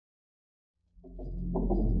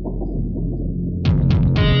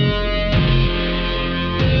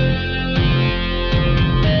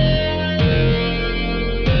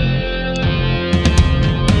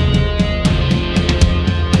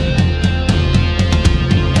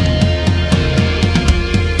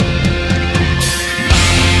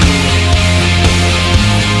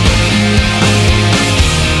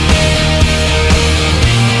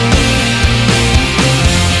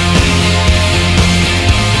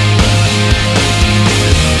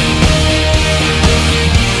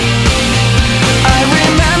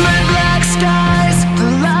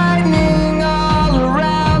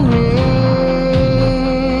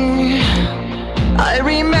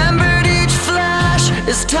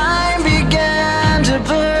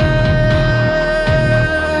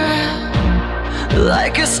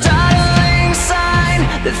Like a startling sign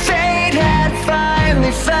that fate had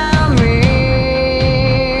finally found me,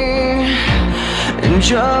 and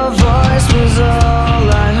your voice was all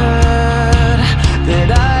I heard,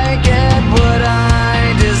 that I get what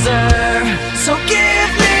I deserve. So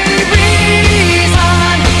give me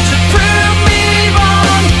reason to prove me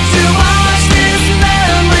wrong, to wash this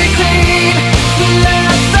memory clean.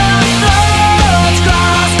 Let the thoughts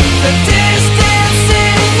cross the distance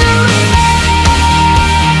in your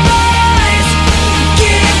eyes.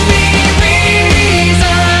 Give me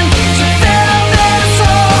reason to fill this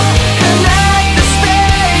hole, connect the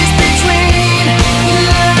space between.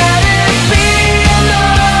 Let it be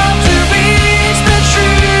enough to reach the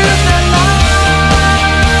truth that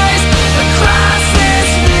lies across this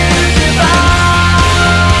new divide.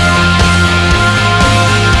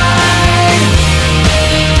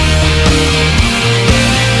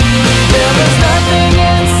 There was nothing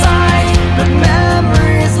in sight but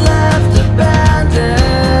memories left abandoned.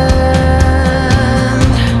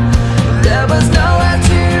 There was nowhere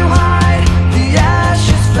to hide, the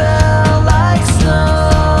ashes fell like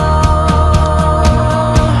snow,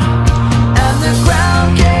 and the ground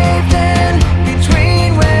caved in between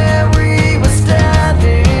where we were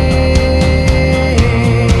standing,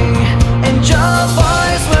 and your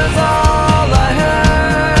voice was all I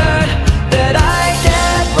heard, that I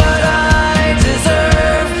get what I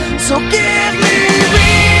deserve. So give me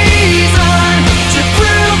reason to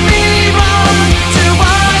prove me wrong, to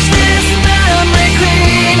wash this memory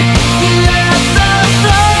clean. Let the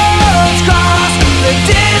thoughts cross the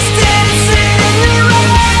distance in your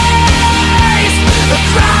eyes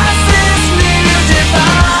across this new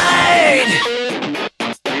divide.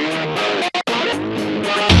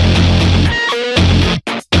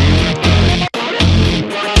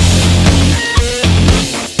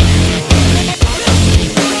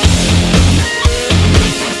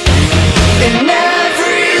 In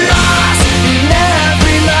every loss, in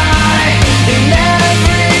every lie, in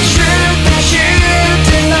every truth that you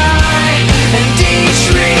deny, and each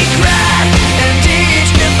regret and each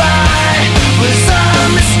goodbye was a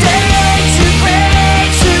mistake to break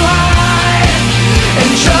too high,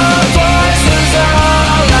 and your voice was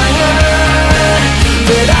all I heard,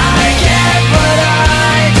 that I get what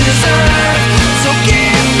I deserve. So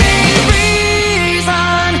give me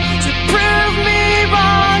reason to prove me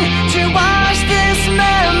wrong, to wash this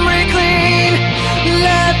memory clean.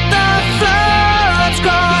 Let the floods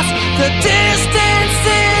cross the distance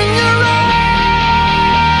in your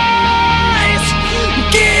eyes.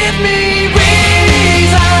 Give me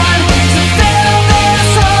reason to fill this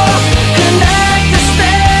hole, connect the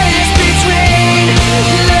space between.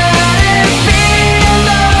 Let it be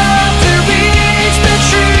enough to reach the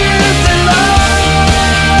truth that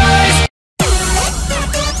lies.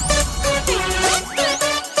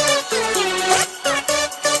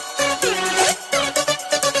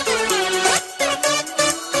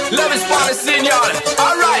 Love is party scene, y'all.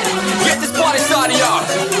 Alright, get this party started, y'all.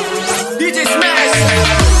 DJ Smash.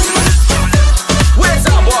 Where's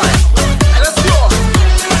our boy? Hey, let's go.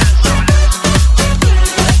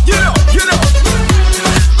 You know.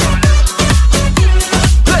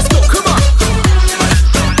 Let's go, come on.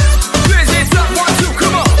 Crazy, it's up, 1, 2,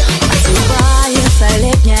 come on. Засыпается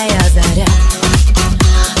летняя заря,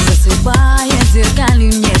 засыпает зеркальный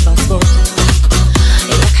небосвод.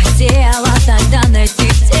 Я хотела тогда найти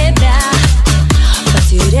тебя,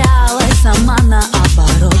 потерялась сама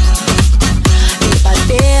наоборот, и по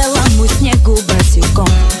белому снегу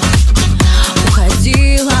босиком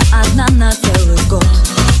уходила одна на целый год.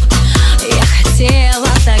 Я хотела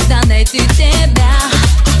тогда найти тебя,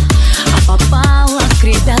 а попала к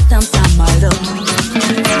ребятам в самолет.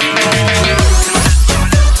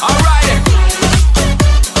 Alright.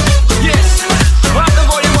 Yes. Put the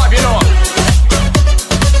volume up, you know.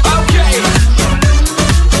 Okay.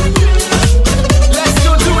 Let's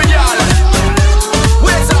go do it, y'all.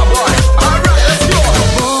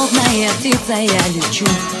 я лечу,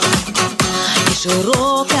 и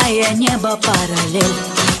широкое небо параллель,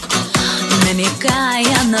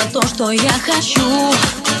 намекая на то, что я хочу,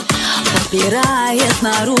 подпирая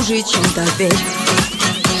снаружи чем-то дверь.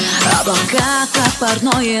 Облака, как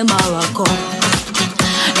парное молоко,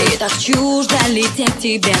 и так чуждо лететь к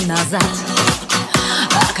тебе назад.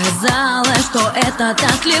 Оказалось, что это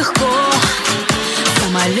так легко.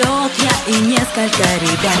 Самолет я и несколько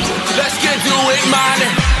ребят. Let's get to it, man.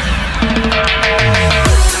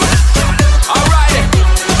 Alright.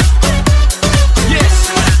 Yes.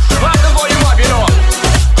 Pop the volume up, you know.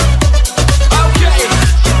 Okay.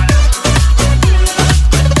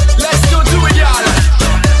 Let's go do it, y'all.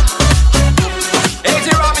 AJ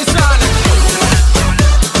Robinson.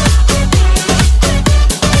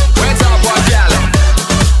 Where's our boy, gal?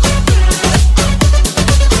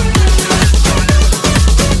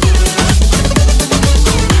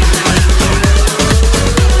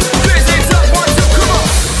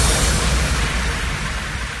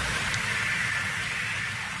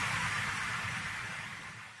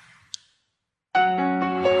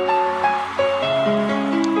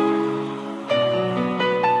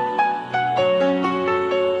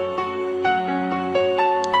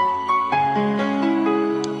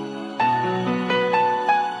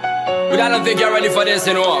 But I don't think you're ready for this,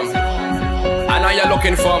 you know. I know you're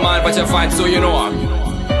looking for a man, but you find two, you know.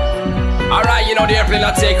 Alright, you know the airplane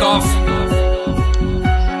will take off.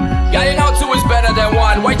 Yeah, you know two is better than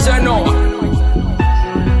one, what you know?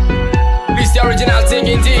 It's the original thing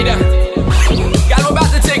indeed.